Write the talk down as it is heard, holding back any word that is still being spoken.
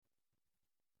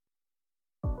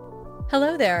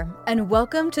Hello there, and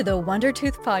welcome to the Wonder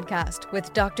Tooth Podcast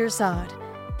with Dr. Saad.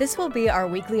 This will be our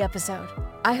weekly episode.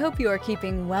 I hope you are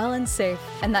keeping well and safe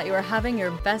and that you are having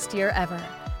your best year ever.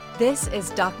 This is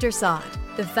Dr. Saad,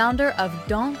 the founder of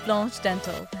Dent Blanche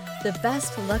Dental, the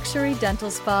best luxury dental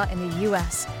spa in the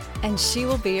U.S., and she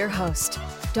will be your host.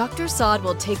 Dr. Saad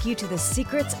will take you to the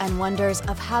secrets and wonders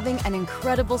of having an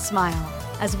incredible smile,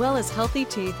 as well as healthy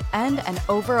teeth and an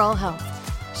overall health.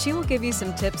 She will give you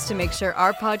some tips to make sure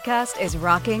our podcast is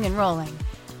rocking and rolling.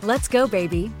 Let's go,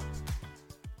 baby.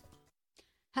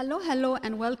 Hello,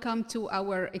 and welcome to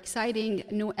our exciting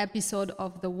new episode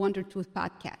of the Wonder Tooth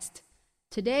Podcast.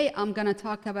 Today, I'm going to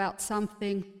talk about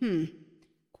something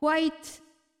quite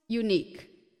unique.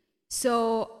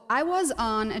 So I was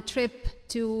on a trip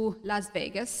to Las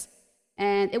Vegas,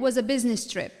 and it was a business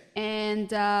trip.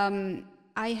 And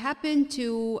I happened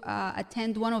to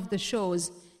attend one of the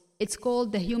shows. It's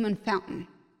called The Human Fountain.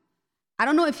 I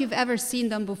don't know if you've ever seen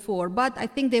them before, but I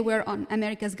think they were on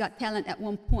America's Got Talent at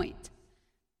one point.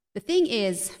 The thing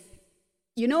is,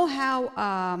 you know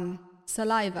how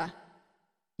saliva,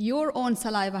 your own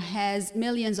saliva has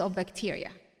millions of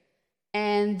bacteria.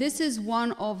 And this is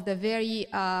one of the very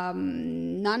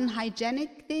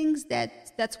non-hygienic things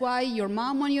that's why your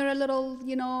mom, when you're a little,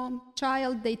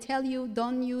 child, they tell you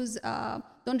don't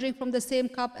drink from the same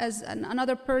cup as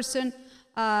another person.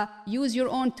 Use your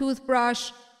own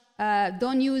toothbrush.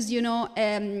 Don't use,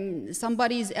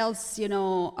 somebody else,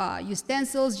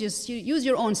 utensils. Just use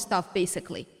your own stuff,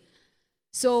 basically.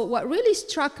 So what really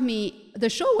struck me, the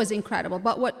show was incredible,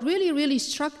 but what really, really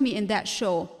struck me in that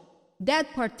show,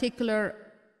 that particular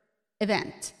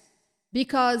event,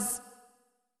 because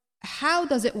how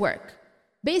does it work?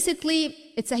 Basically,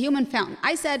 it's a human fountain.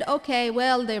 I said, okay,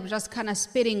 well, they're just kind of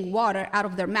spitting water out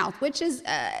of their mouth, which is,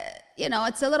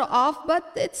 it's a little off,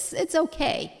 but it's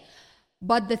okay.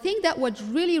 But the thing that what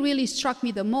really, really struck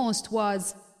me the most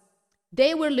was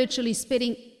they were literally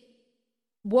spitting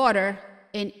water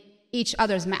in each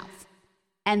other's mouth.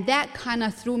 And that kind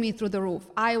of threw me through the roof.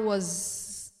 I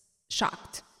was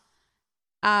shocked.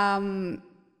 I'm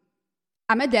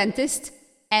a dentist,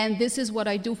 and this is what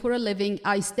I do for a living.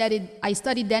 I studied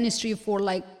dentistry for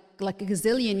like a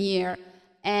gazillion years,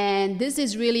 and this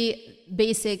is really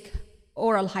basic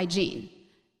oral hygiene.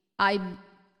 I'm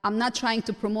not trying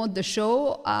to promote the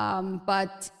show,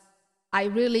 but I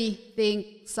really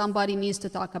think somebody needs to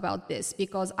talk about this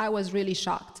because I was really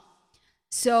shocked.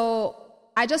 So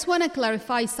I just want to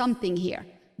clarify something here.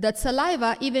 That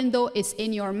saliva, even though it's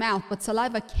in your mouth, but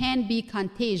saliva can be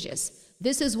contagious.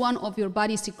 This is one of your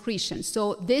body secretions.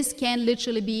 So this can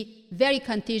literally be very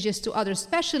contagious to others,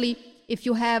 especially if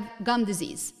you have gum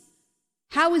disease.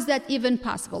 How is that even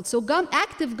possible? So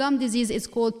active gum disease is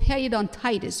called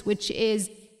periodontitis, which is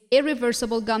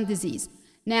irreversible gum disease.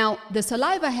 Now, the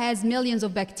saliva has millions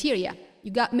of bacteria.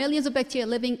 You got millions of bacteria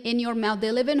living in your mouth.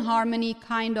 They live in harmony,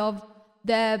 kind of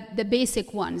the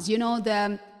basic ones,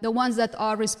 the ones that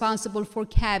are responsible for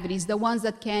cavities, the ones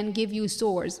that can give you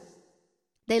sores.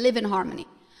 They live in harmony.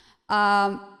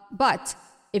 But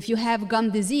if you have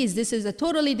gum disease, this is a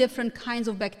totally different kinds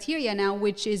of bacteria now,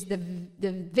 which is the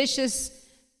vicious,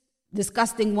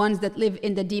 disgusting ones that live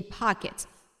in the deep pockets.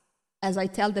 As I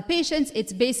tell the patients,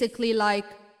 it's basically like,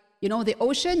 the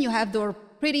ocean. You have the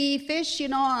pretty fish,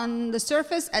 on the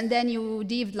surface, and then you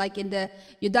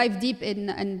dive deep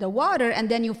in the water, and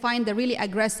then you find the really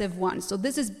aggressive ones. So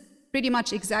this is pretty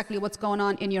much exactly what's going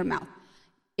on in your mouth.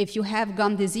 If you have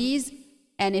gum disease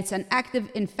and it's an active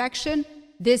infection,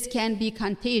 this can be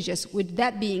contagious. With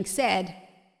that being said,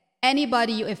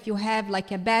 anybody, if you have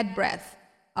like a bad breath,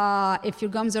 if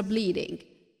your gums are bleeding,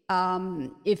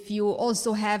 if you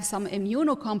also have some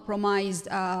immunocompromised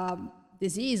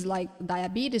disease like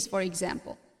diabetes, for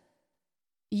example,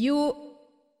 you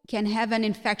can have an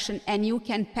infection and you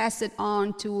can pass it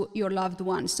on to your loved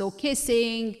ones. So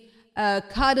kissing,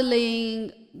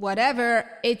 cuddling, whatever,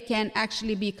 it can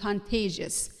actually be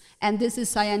contagious. And this is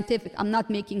scientific. I'm not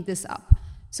making this up.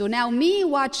 So now me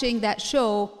watching that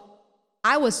show,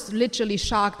 I was literally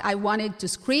shocked. I wanted to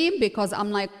scream because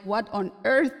I'm like, what on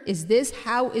earth is this?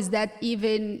 How is that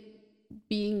even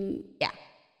being,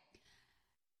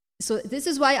 So this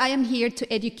is why I am here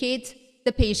to educate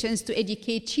the patients, to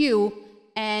educate you,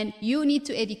 and you need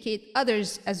to educate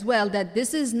others as well that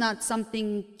this is not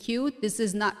something cute, this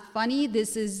is not funny,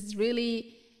 this is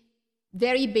really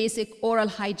very basic oral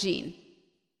hygiene.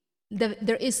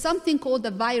 There is something called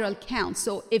the viral count.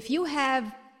 So if you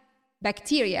have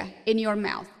bacteria in your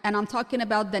mouth, and I'm talking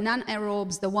about the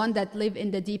non-aerobes, the one that live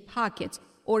in the deep pockets,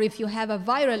 or if you have a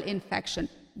viral infection,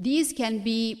 these can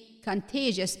be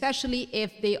contagious, especially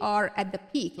if they are at the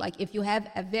peak. Like if you have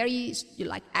a very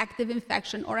active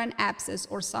infection or an abscess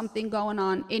or something going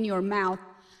on in your mouth,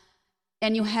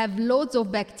 and you have loads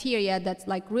of bacteria that's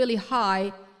like really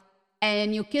high,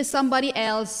 and you kiss somebody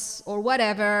else or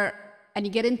whatever, and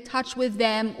you get in touch with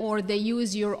them, or they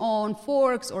use your own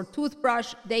forks or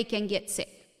toothbrush, they can get sick.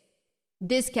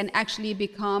 This can actually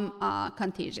become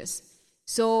contagious.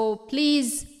 So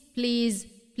please, please,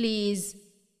 please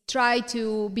try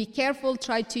to be careful.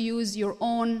 Try to use your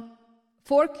own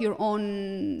fork, your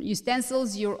own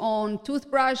utensils, your own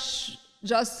toothbrush.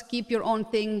 Just keep your own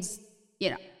things,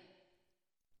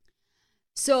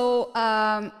 So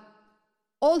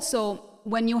also,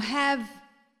 when you have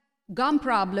gum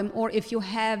problem, or if you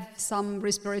have some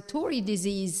respiratory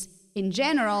disease in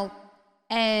general,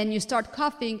 and you start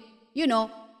coughing,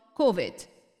 COVID,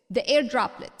 the air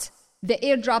droplet. The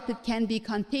air droplet can be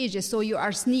contagious, so you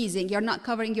are sneezing, you're not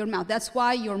covering your mouth. That's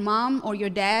why your mom or your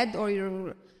dad or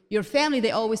your family,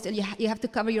 they always tell you, you have to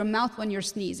cover your mouth when you're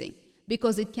sneezing,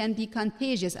 because it can be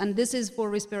contagious. And this is for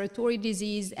respiratory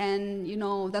disease, and,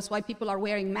 that's why people are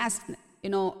wearing masks,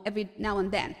 every now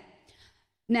and then.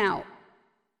 Now,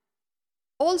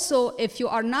 also, if you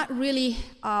are not really,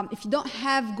 if you don't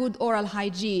have good oral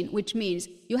hygiene, which means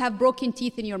you have broken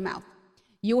teeth in your mouth,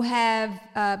 you have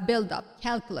buildup,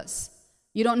 calculus.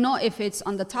 You don't know if it's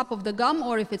on the top of the gum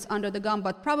or if it's under the gum,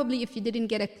 but probably if you didn't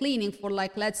get a cleaning for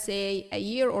let's say a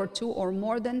year or two or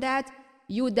more than that,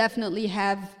 you definitely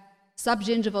have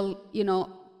subgingival,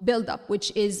 buildup,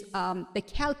 which is the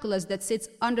calculus that sits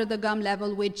under the gum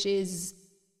level, which is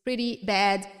pretty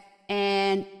bad.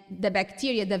 And the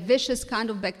bacteria, the vicious kind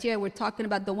of bacteria, we're talking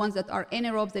about the ones that are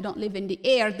anaerobes, they don't live in the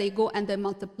air, they go and they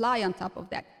multiply on top of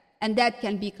that. And that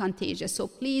can be contagious. So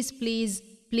please, please,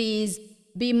 please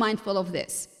be mindful of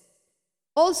this.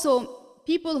 Also,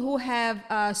 people who have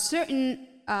a certain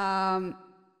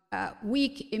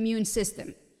weak immune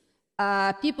system,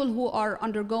 people who are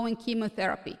undergoing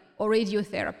chemotherapy or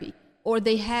radiotherapy, or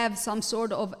they have some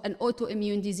sort of an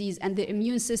autoimmune disease and the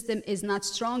immune system is not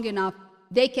strong enough,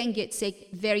 they can get sick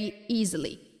very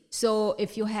easily. So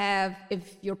if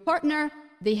your partner,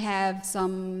 they have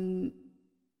some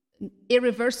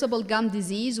irreversible gum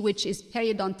disease, which is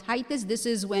periodontitis. This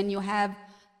is when you have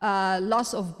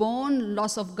loss of bone,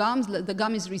 loss of gums, the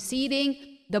gum is receding,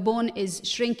 the bone is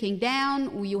shrinking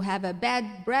down, you have a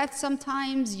bad breath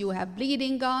sometimes, you have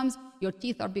bleeding gums, your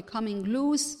teeth are becoming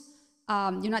loose,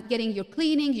 you're not getting your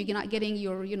cleaning, you're not getting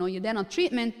your dental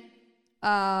treatment.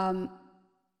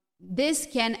 This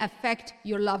can affect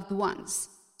your loved ones.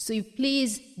 So you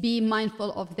please be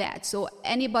mindful of that. So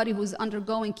anybody who's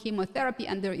undergoing chemotherapy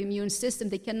and their immune system,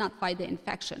 they cannot fight the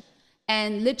infection.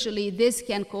 And literally, this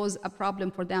can cause a problem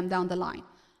for them down the line.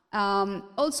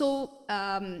 Also,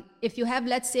 if you have,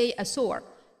 let's say, a sore,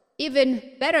 even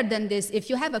better than this,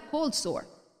 if you have a cold sore.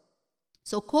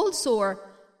 So cold sore,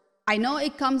 I know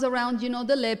it comes around,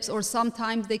 the lips, or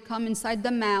sometimes they come inside the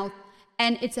mouth,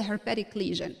 and it's a herpetic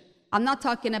lesion. I'm not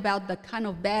talking about the kind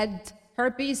of bad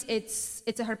herpes, it's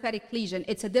a herpetic lesion.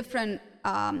 It's a different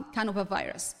kind of a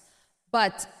virus.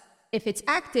 But if it's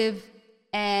active,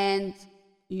 and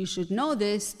you should know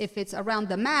this, if it's around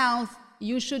the mouth,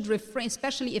 you should refrain,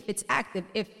 especially if it's active.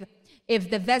 If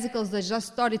the vesicles that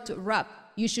just started to erupt,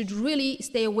 you should really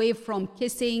stay away from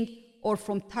kissing or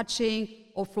from touching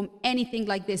or from anything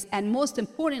like this. And most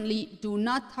importantly, do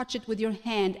not touch it with your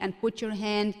hand and put your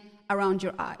hand around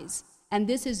your eyes. And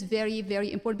this is very,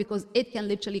 very important because it can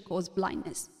literally cause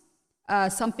blindness.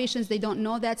 Some patients, they don't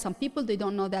know that. Some people, they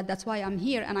don't know that. That's why I'm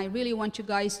here, and I really want you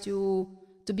guys to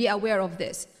be aware of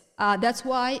this. That's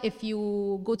why if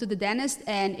you go to the dentist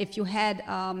and if you had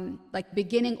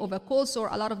beginning of a cold sore,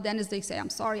 a lot of dentists, they say, I'm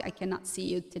sorry, I cannot see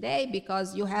you today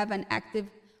because you have an active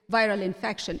viral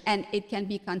infection, and it can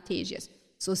be contagious.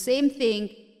 So same thing,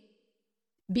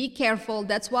 be careful.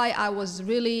 That's why I was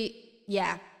really,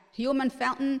 human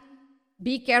fountain.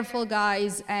 Be careful,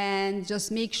 guys, and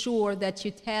just make sure that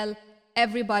you tell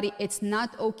everybody it's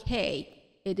not okay.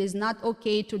 It is not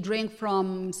okay to drink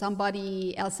from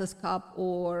somebody else's cup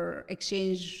or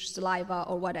exchange saliva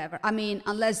or whatever. I mean,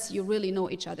 unless you really know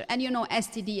each other. And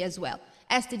STD as well.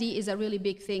 STD is a really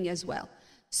big thing as well.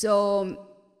 So,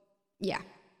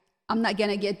 I'm not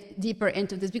going to get deeper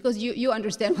into this because you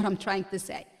understand what I'm trying to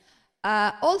say.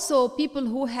 Also, people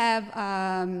who have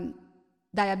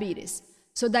diabetes.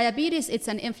 So diabetes, it's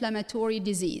an inflammatory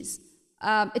disease.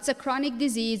 It's a chronic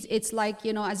disease. It's like,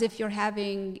 as if you're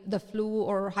having the flu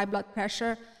or high blood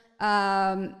pressure.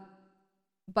 But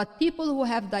people who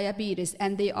have diabetes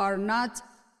and they are not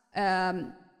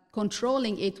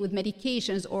controlling it with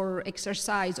medications or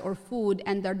exercise or food,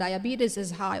 and their diabetes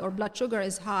is high or blood sugar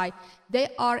is high, they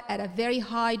are at a very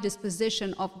high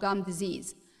disposition of gum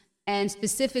disease, and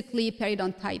specifically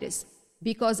periodontitis,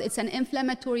 because it's an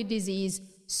inflammatory disease.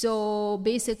 So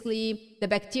basically, the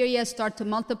bacteria start to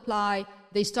multiply,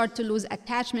 they start to lose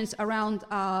attachments around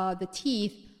the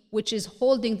teeth, which is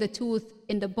holding the tooth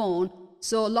in the bone.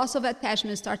 So loss of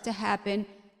attachments start to happen.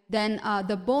 Then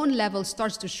the bone level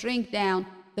starts to shrink down,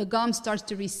 the gum starts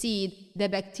to recede. The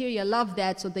bacteria love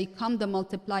that, so they come to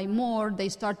multiply more. They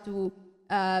start to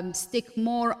stick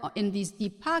more in these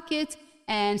deep pockets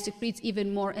and secretes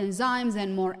even more enzymes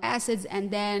and more acids,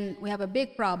 and then we have a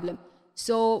big problem.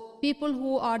 So people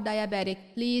who are diabetic,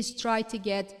 please try to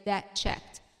get that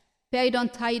checked.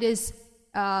 Periodontitis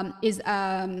is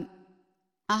a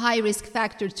high risk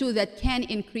factor too that can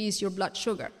increase your blood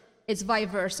sugar. It's vice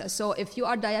versa. So if you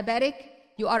are diabetic,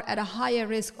 you are at a higher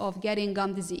risk of getting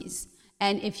gum disease.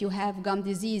 And if you have gum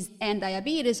disease and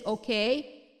diabetes, okay,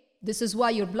 this is why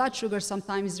your blood sugar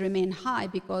sometimes remain high,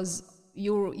 because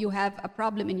you have a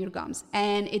problem in your gums,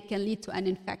 and it can lead to an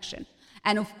infection.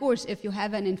 And of course, if you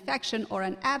have an infection or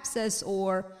an abscess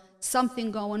or something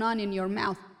going on in your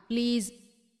mouth, please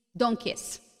don't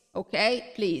kiss,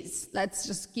 okay? Please, let's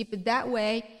just keep it that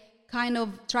way. Kind of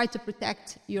try to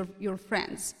protect your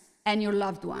friends and your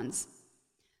loved ones.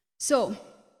 So,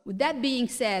 with that being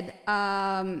said,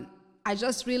 I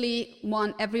just really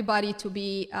want everybody to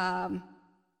be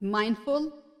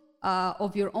mindful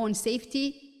of your own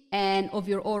safety and of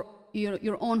your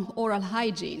own oral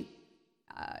hygiene.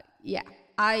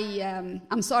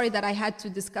 I'm sorry that I had to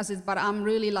discuss it, but I'm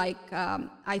really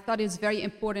I thought it's very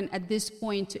important at this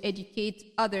point to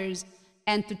educate others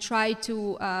and to try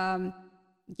to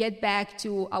get back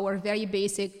to our very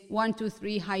basic 1, 2,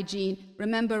 3 hygiene.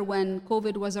 Remember when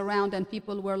COVID was around and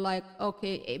people were like,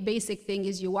 okay, a basic thing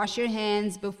is you wash your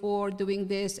hands before doing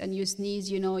this, and you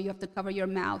sneeze, you have to cover your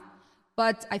mouth.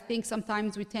 But I think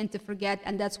sometimes we tend to forget,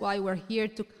 and that's why we're here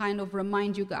to kind of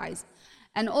remind you guys.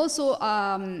 And also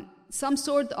some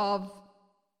sort of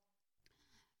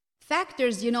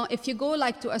factors, if you go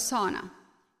to a sauna,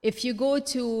 if you go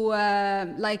to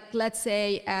let's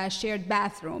say a shared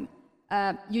bathroom,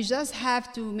 you just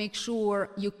have to make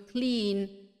sure you clean,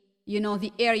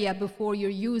 the area before you're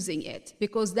using it,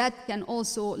 because that can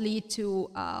also lead to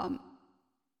an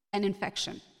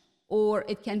infection, or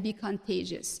it can be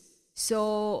contagious.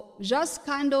 So just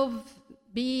kind of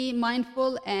be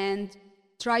mindful and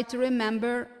try to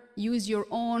remember, use your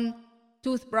own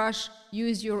toothbrush,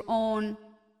 use your own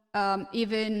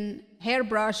even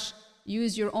hairbrush,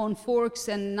 use your own forks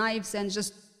and knives, and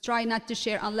just try not to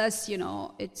share unless,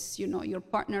 it's, your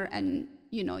partner and,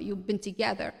 you've been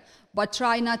together. But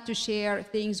try not to share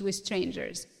things with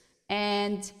strangers.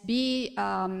 And be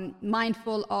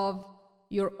mindful of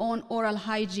your own oral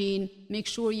hygiene. Make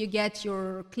sure you get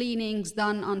your cleanings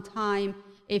done on time.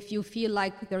 If you feel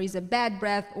like there is a bad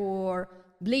breath or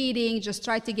bleeding, just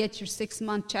try to get your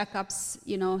 6-month checkups,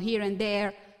 here and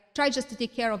there. Try just to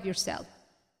take care of yourself.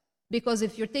 Because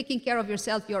if you're taking care of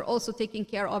yourself, you're also taking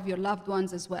care of your loved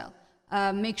ones as well.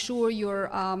 Make sure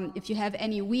if you have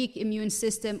any weak immune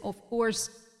system, of course,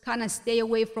 kind of stay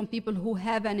away from people who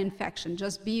have an infection.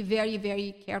 Just be very,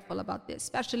 very careful about this,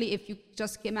 especially if you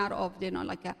just came out of,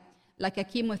 like a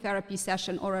chemotherapy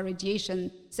session or a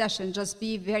radiation session. Just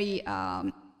be very,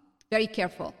 very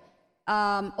careful.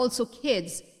 Also,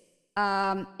 kids,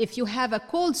 if you have a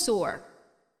cold sore,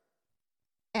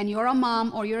 and you're a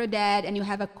mom or you're a dad and you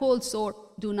have a cold sore,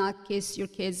 do not kiss your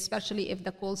kids, especially if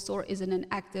the cold sore is in an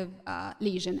active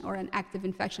lesion or an active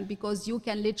infection, because you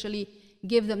can literally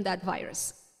give them that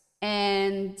virus.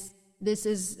 And this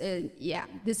is,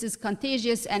 this is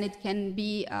contagious, and it can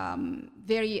be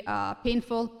very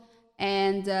painful,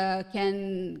 and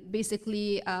can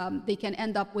basically, they can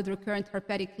end up with recurrent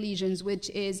herpetic lesions, which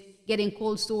is getting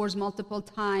cold sores multiple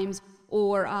times,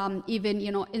 or even,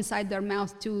 inside their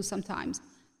mouth too sometimes.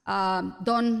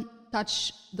 Don't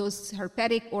touch those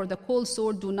herpetic or the cold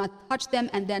sore. Do not touch them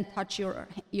and then touch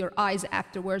your eyes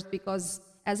afterwards, because,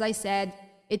 as I said,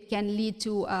 it can lead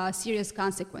to serious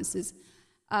consequences.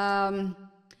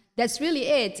 That's really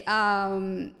it.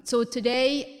 So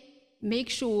today, make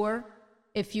sure,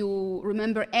 if you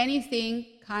remember anything,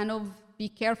 kind of be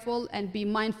careful and be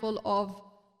mindful of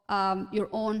your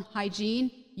own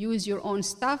hygiene. Use your own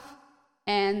stuff.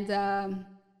 And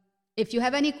if you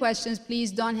have any questions,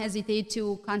 please don't hesitate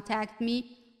to contact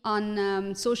me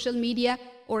on social media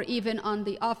or even on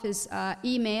the office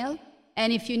email.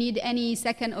 And if you need any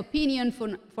second opinion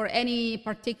for any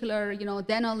particular,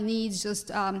 dental needs,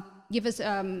 just give us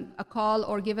a call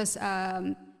or give us,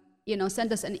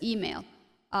 send us an email.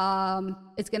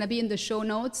 It's going to be in the show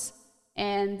notes.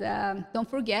 And don't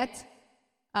forget,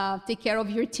 take care of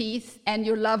your teeth and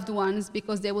your loved ones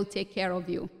because they will take care of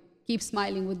you. Keep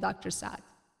smiling with Dr. Saad.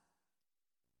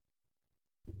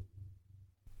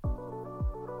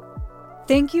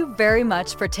 Thank you very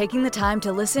much for taking the time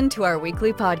to listen to our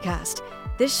weekly podcast.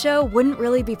 This show wouldn't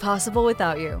really be possible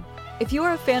without you. If you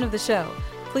are a fan of the show,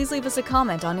 please leave us a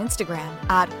comment on Instagram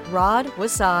at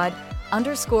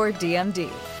rodwasad_DMD.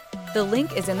 The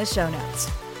link is in the show notes.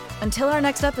 Until our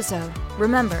next episode,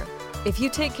 remember, if you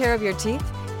take care of your teeth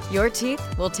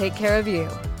will take care of you.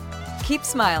 Keep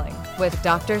smiling with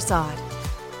Dr. Saad.